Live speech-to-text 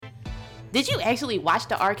Did you actually watch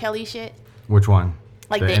the R. Kelly shit? Which one?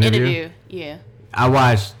 Like the interview? Yeah. I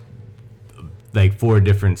watched like 4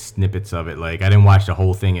 different snippets of it. Like I didn't watch the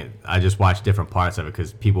whole thing. I just watched different parts of it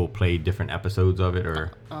because people played different episodes of it,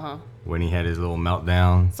 or when he had his little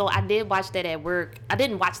meltdown. So I did watch that at work. I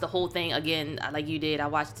didn't watch the whole thing again like you did. I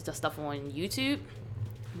watched the stuff on YouTube.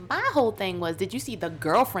 My whole thing was, did you see the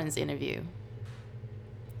girlfriend's interview?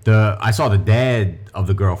 I saw the dad of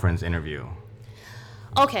the girlfriend's interview.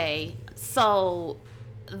 Okay, so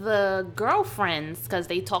the girlfriends, because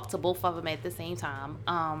they talked to both of them at the same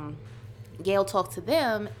time, Gayle talked to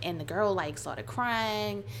them, and the girl like started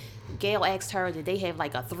crying. Gayle asked her, did they have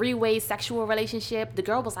like a 3-way sexual relationship? The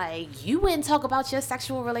girl was like, you wouldn't talk about your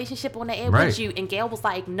sexual relationship on the air, would you? And Gayle was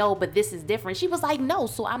like, no, but this is different. She was like, no,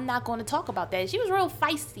 so I'm not going to talk about that. She was real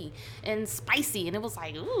feisty and spicy, and it was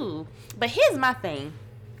like, ooh. But here's my thing.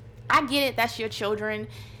 I get it, that's your children.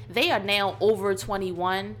 They are now over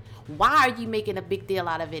 21. Why are you making a big deal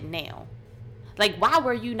out of it now? Like, why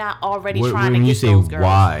were you not already trying to get those girls?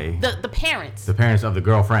 Why? The parents. The parents of the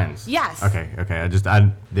girlfriends. Yes. Okay. I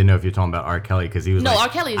didn't know if you're talking about R. Kelly because he was R.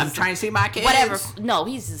 Kelly is... I'm trying to see my kids. Whatever. No,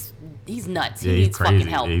 he's nuts. Yeah, he needs crazy.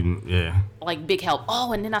 fucking help. Like big help.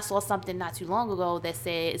 Oh, and then I saw something not too long ago that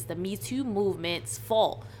said it's the Me Too movement's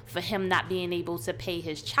fault for him not being able to pay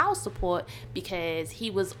his child support because he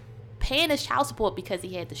was paying his child support because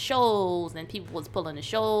he had the shows and people was pulling the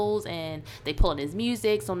shows and they pulling his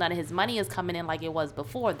music, so none of his money is coming in like it was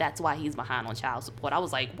before. That's why he's behind on child support. I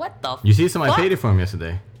was like, what the You see somebody paid it for him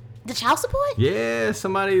yesterday. The child support? Yeah,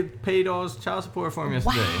 somebody paid all his child support for him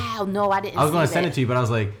yesterday. Wow, no, I didn't see that. I was going to send it to you, but I was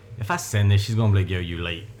like, if I send this, she's going to be like, yo, you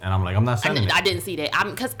late. And I'm like, I'm not sending it. I didn't see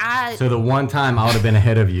that. So the one time I would have been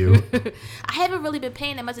ahead of you. I haven't really been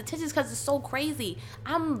paying that much attention because it's so crazy.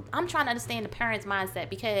 I'm trying to understand the parents'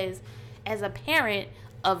 mindset because as a parent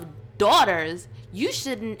of daughters, your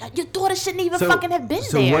daughter shouldn't even fucking have been there.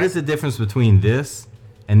 So what is the difference between this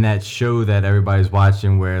and that show that everybody's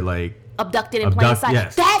watching where like Abducted in Plain Sight?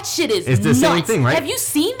 Yes. That shit is It's the nuts. same thing, right? Have you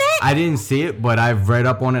seen that? I didn't see it, but I've read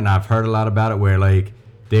up on it and I've heard a lot about it where like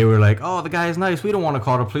they were like, oh, the guy's nice. We don't want to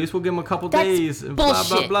call the police. We'll give him a couple days. Bullshit. Blah,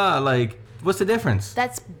 blah, blah. Like, what's the difference?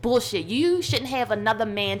 That's bullshit. You shouldn't have another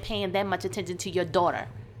man paying that much attention to your daughter.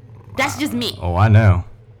 That's just me. Oh, I know.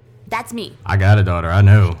 That's me. I got a daughter. I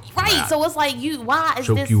know. Right. So it's like why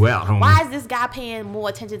is this guy paying more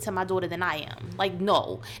attention to my daughter than I am? Like,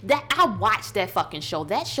 no. I watched that fucking show.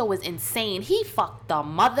 That show is insane. He fucked the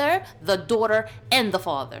mother, the daughter, and the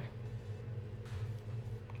father.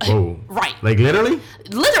 Whoa. Right. Like literally?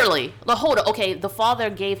 Literally. Hold on. Okay, the father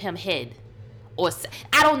gave him head. Or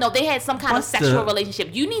I don't know. They had some kind of sexual relationship.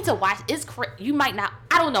 You need to watch. You might not.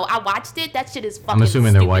 I don't know. I watched it. That shit is fucking I'm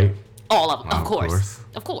assuming stupid. they're white. All of them, of course.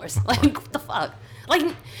 Like, what the fuck?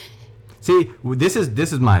 Like, see, this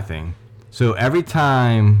is my thing. So every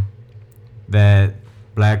time that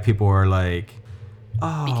black people are like,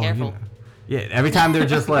 oh, be careful. Every time they're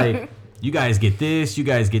just like, you guys get this, you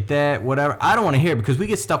guys get that, whatever. I don't want to hear it because we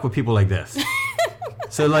get stuck with people like this.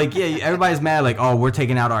 So like, everybody's mad like, oh, we're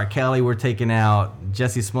taking out R. Kelly, we're taking out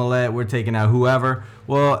Jussie Smollett, we're taking out whoever.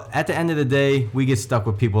 Well, at the end of the day, we get stuck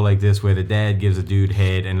with people like this where the dad gives a dude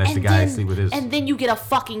head and lets the guy sleep with his... And then you get a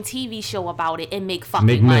fucking TV show about it and make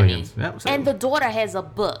fucking money. Millions. Yep, and the daughter has a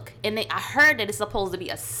book. And I heard that it's supposed to be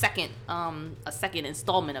a second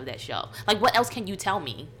installment of that show. Like, what else can you tell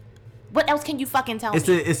me? What else can you fucking tell me?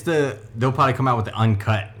 They'll probably come out with the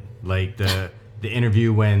uncut, like the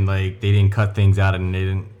interview when like they didn't cut things out and they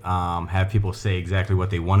didn't have people say exactly what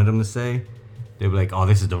they wanted them to say. They'll be like, oh,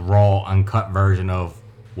 this is the raw, uncut version of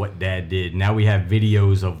what dad did. Now we have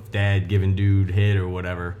videos of dad giving dude head or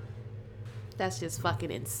whatever. That's just fucking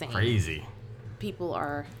insane. Crazy. People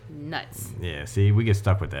are nuts. Yeah, see, we get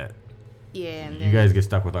stuck with that. Yeah. And you guys get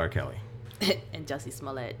stuck with R. Kelly. And Jussie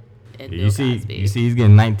Smollett. And Bill Bill Cosby. You see he's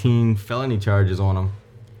getting 19 felony charges on him.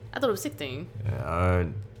 I thought it was 16.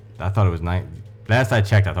 I thought it was 9. Last I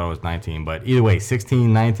checked, I thought it was 19. But either way,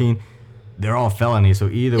 16, 19, they're all felonies. So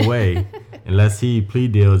either way, unless he plea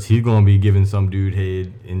deals, he's going to be giving some dude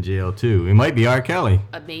head in jail too. It might be R. Kelly.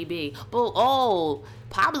 Maybe. But,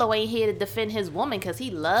 Pablo ain't here to defend his woman because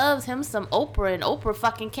he loves him some Oprah, and Oprah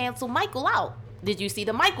fucking canceled Michael out. Did you see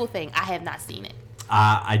the Michael thing? I have not seen it.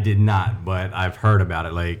 I did not, but I've heard about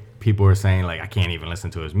it. Like, people are saying, like, I can't even listen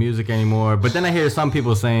to his music anymore. But then I hear some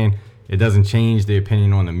people saying it doesn't change their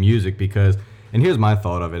opinion on the music because... And here's my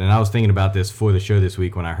thought of it, and I was thinking about this for the show this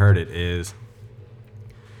week when I heard it, is,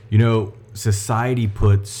 society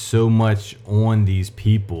puts so much on these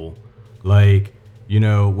people. Like,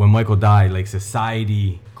 when Michael died, like,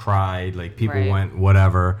 society cried, like, people went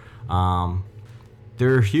whatever.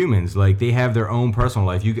 they're humans. Like, they have their own personal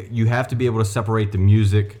life. You have to be able to separate the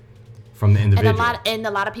music from the individual. And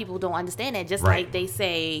a lot of people don't understand that. Just like they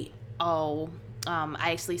say, oh,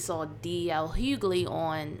 I actually saw D.L. Hughley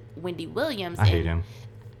on Wendy Williams. I hate him.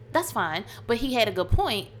 That's fine, but he had a good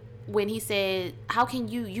point when he said, how can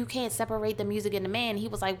you can't separate the music and the man? He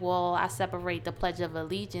was like, well, I separate the Pledge of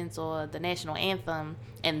Allegiance or the national anthem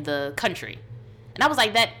and the country. And I was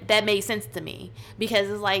like, that made sense to me, because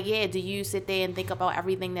it's like, yeah, do you sit there and think about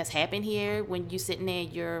everything that's happened here when you sitting there,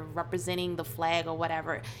 you're representing the flag or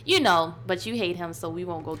whatever, but you hate him, so we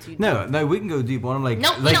won't go too deep. No, we can go deep on him. Like,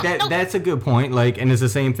 no, that's a good point. Like, and it's the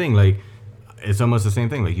same thing. Like, it's almost the same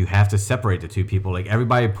thing. Like, you have to separate the two people. Like,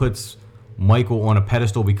 everybody puts Michael on a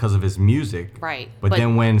pedestal because of his music, right? But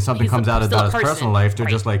then when something comes out about his personal life, they're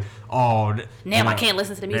just like, "Oh, now I can't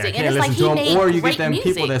listen to the music." And it's like he made or you get them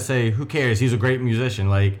people that say, "Who cares? He's a great musician."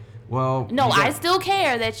 Like, well, no, I still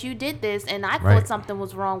care that you did this, and I thought something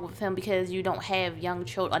was wrong with him because you don't have young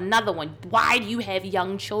children. Another one, why do you have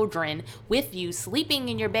young children with you sleeping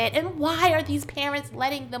in your bed, and why are these parents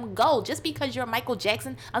letting them go? Just because you're Michael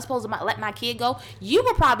Jackson, I'm supposed to let my kid go? You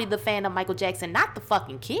were probably the fan of Michael Jackson, not the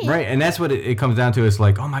fucking kid. Right, and that's what it comes down to. It's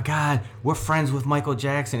like, oh my God, we're friends with Michael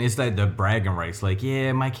Jackson. It's like the bragging rights. Like,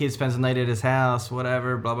 yeah, my kid spends the night at his house,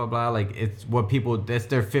 whatever, blah, blah, blah. Like, it's what people, that's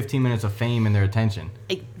their 15 minutes of fame and their attention.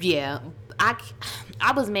 Yeah,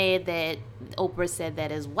 I was mad that Oprah said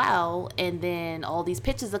that as well, and then all these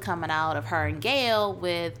pictures are coming out of her and Gayle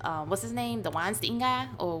with what's his name, the Weinstein guy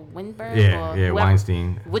or Winberg, or whoever,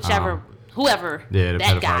 Weinstein, whoever, the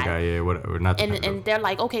that pedophile guy, whatever, not the and they're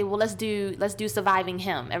like, okay, well let's do surviving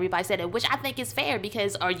him. Everybody said it, which I think is fair,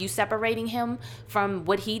 because are you separating him from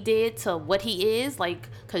what he did to what he is? Like,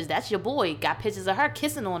 because that's your boy, got pictures of her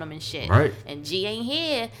kissing on him and shit, right? And G ain't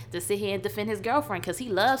here to sit here and defend his girlfriend because he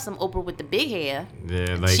loves some Oprah with the big hair.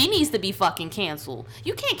 Yeah, like, she needs to be fucking canceled.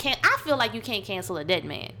 You can't. I feel like you can't cancel a dead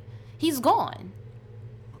man. He's gone.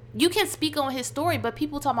 You can speak on his story, but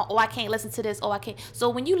people talking about, oh, I can't listen to this, oh, I can't. So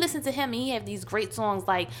when you listen to him, and he have these great songs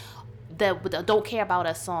like the Don't Care About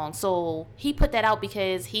Us song. So he put that out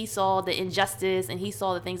because he saw the injustice and he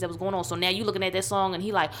saw the things that was going on. So now you looking at that song and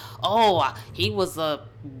he like, oh, he was a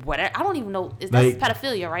whatever. I don't even know. That's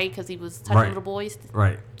pedophilia, right? Because he was touching little boys.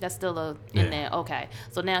 Right. That's still in there. Okay.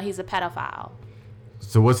 So now he's a pedophile.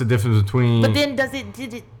 So what's the difference between? But then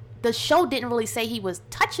the show didn't really say he was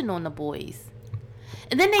touching on the boys.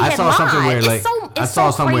 And then they had something where, like, I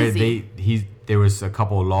saw somewhere crazy. There was a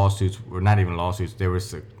couple of lawsuits, or not even lawsuits. There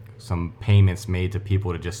was some payments made to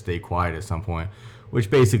people to just stay quiet at some point, which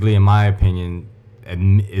basically, in my opinion,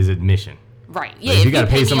 is admission. Right. Yeah. Like, if you got to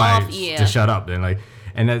pay somebody to shut up, then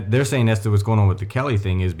they're saying that's what's going on with the Kelly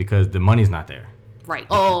thing is because the money's not there. Right.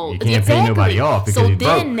 Oh, you can't pay nobody off because he's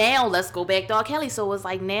broke. Now let's go back to R. Kelly. So it's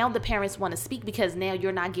like now the parents want to speak because now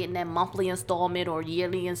you're not getting that monthly installment or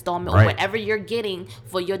yearly installment or whatever you're getting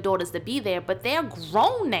for your daughters to be there. But they're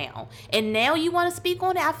grown now, and now you want to speak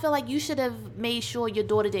on it. I feel like you should have made sure your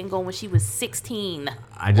daughter didn't go when she was 16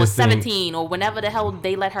 or 17 or whenever the hell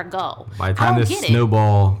they let her go. By the time this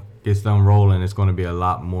snowball gets done rolling, it's going to be a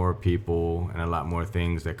lot more people and a lot more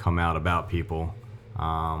things that come out about people.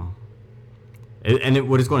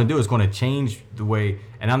 What it's going to do is going to change the way,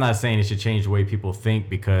 and I'm not saying it should change the way people think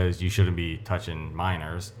because you shouldn't be touching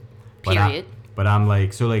minors. Period. But I'm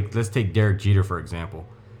like, so like, let's take Derek Jeter, for example.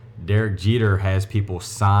 Derek Jeter has people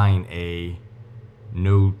sign a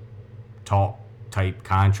no talk type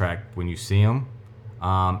contract when you see him.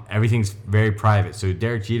 Everything's very private. So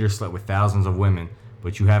Derek Jeter slept with thousands of women,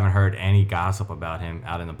 but you haven't heard any gossip about him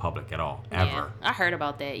out in the public at all, ever. Yeah, I heard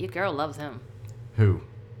about that. Your girl loves him. Who?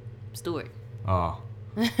 Stewart. Oh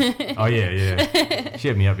yeah. She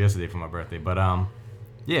hit me up yesterday for my birthday, but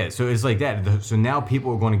yeah. So it's like that. So now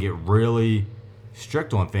people are going to get really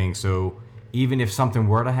strict on things. So even if something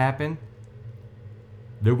were to happen,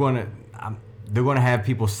 they're going to have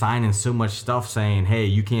people signing so much stuff saying, "Hey,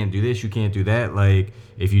 you can't do this, you can't do that." Like,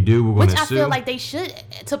 if you do, we're going to sue. Which I feel like they should,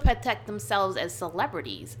 to protect themselves as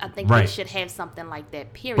celebrities. I think they should have something like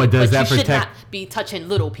that, period. But does that you protect, should not be touching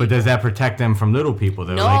little people. But does that protect them from little people,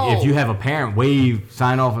 though? No. Like, if you have a parent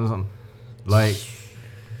sign off on something, like...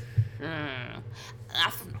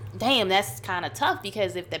 Damn, that's kind of tough,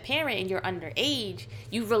 because if the parent and you're underage,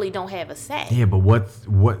 you really don't have a say. Yeah, but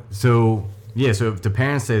so if the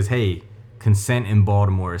parent says, hey, consent in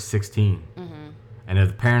Baltimore is 16, and if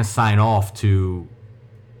the parents sign off to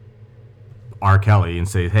R. Kelly and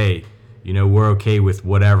say, hey, we're okay with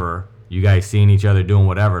whatever, you guys seeing each other doing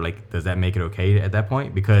whatever, like, does that make it okay at that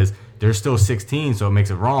point? Because they're still 16, so it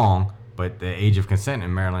makes it wrong, but the age of consent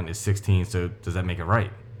in Maryland is 16, so does that make it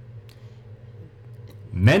right?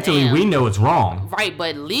 Mentally, Damn. we know it's wrong. Right,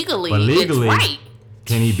 but legally, It's right.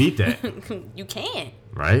 Can he beat that? You can't.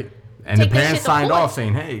 Right? And the Take that parents shit to signed court. off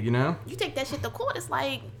saying, hey, you know? You take that shit to court, it's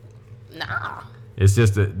like, nah. It's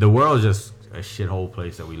just the world is just a shithole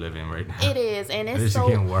place that we live in right now. It is, and it's It's so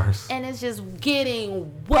getting worse. and it's just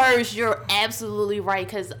getting worse. You're absolutely right,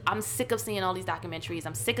 because I'm sick of seeing all these documentaries.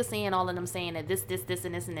 I'm sick of seeing all of them saying that this, and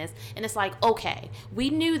this, and this. And it's like, okay, we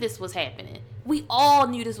knew this was happening. We all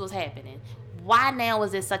knew this was happening. Why now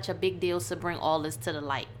is it such a big deal to bring all this to the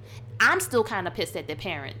light? I'm still kind of pissed at the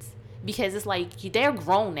parents, because it's like, they're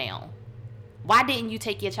grown now. Why didn't you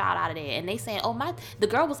take your child out of there? And they saying, the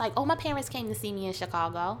girl was like, my parents came to see me in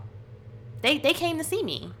Chicago. They came to see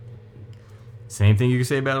me. Same thing you can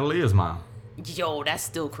say about Aaliyah's mom. Yo, that's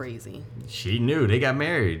still crazy. She knew. They got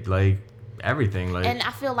married. Like, everything. Like, And I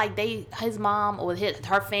feel like his mom or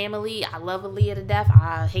her family, I love Aaliyah to death.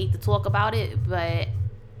 I hate to talk about it, but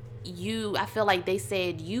I feel like they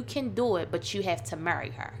said, you can do it, but you have to marry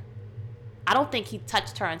her. I don't think he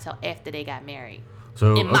touched her until after they got married.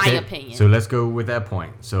 so, in my opinion. So let's go with that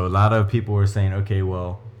point. So a lot of people were saying, okay,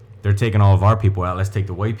 well, they're taking all of our people out. Let's take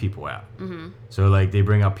the white people out. Mm-hmm. So, like, they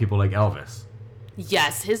bring up people like Elvis.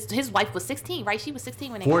 Yes, his wife was 16, right? She was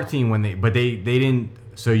 16 when they 14 when they didn't.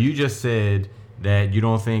 So you just said that you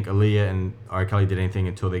don't think Aaliyah and R. Kelly did anything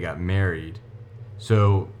until they got married.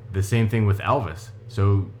 So the same thing with Elvis.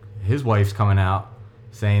 So his wife's coming out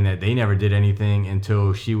saying that they never did anything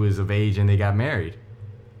until she was of age and they got married.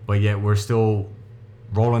 But yet we're still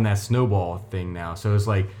rolling that snowball thing now. So it's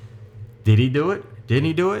like, did he do it? Didn't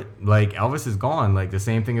he do it? Like, Elvis is gone. Like, the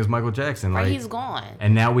same thing as Michael Jackson. Right, like, he's gone.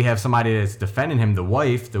 And now we have somebody that's defending him, the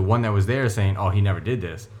wife, the one that was there, saying, oh, he never did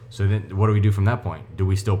this. So then what do we do from that point? Do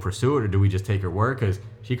we still pursue it, or do we just take her word? Because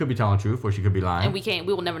she could be telling the truth, or she could be lying. And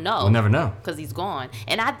we will never know. We'll never know. Because he's gone.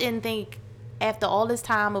 And I didn't think, after all this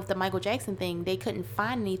time of the Michael Jackson thing, they couldn't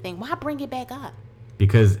find anything. Why bring it back up?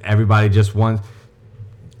 Because everybody just wants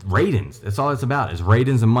ratings. That's all it's about, is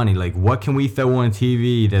ratings and money. Like, what can we throw on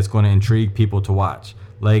TV that's going to intrigue people to watch?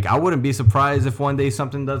 Like, I wouldn't be surprised if one day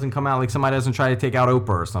something doesn't come out, like somebody doesn't try to take out Oprah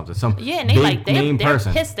or something. Some Yeah, and big they're name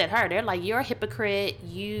person. pissed at her. They're like, you're a hypocrite.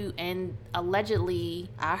 And allegedly,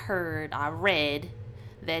 I read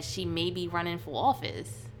that she may be running for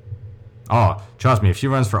office. Oh, trust me, if she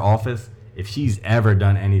runs for office, if she's ever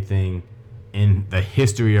done anything in the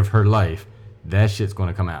history of her life, that shit's going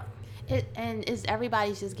to come out.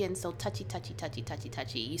 Everybody's just getting so touchy.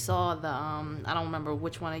 You saw the I don't remember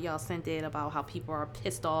which one of y'all sent it about how people are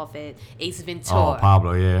pissed off at Ace Ventura. Oh,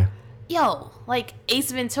 Pablo, yeah. Yo, like,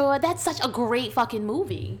 Ace Ventura, that's such a great fucking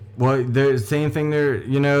movie. Well, the same thing.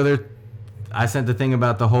 I sent the thing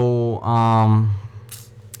about the whole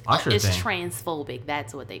Usher It's thing. transphobic.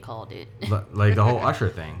 That's what they called it. Like the whole Usher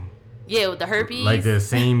thing. Yeah, with the herpes. Like the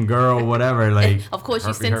same girl, whatever. Like, of course,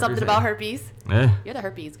 you sent something about herpes. Yeah. You're the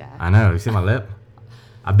herpes guy. I know. You see my lip?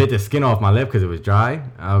 I bit the skin off my lip because it was dry.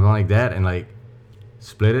 I was like that and like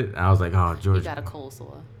split it. And I was like, oh, George. You got a cold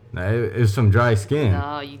sore. No, it was some dry skin.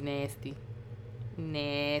 Oh, you nasty.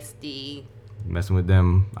 Nasty. Messing with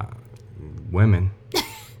them women.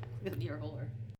 You're a whore.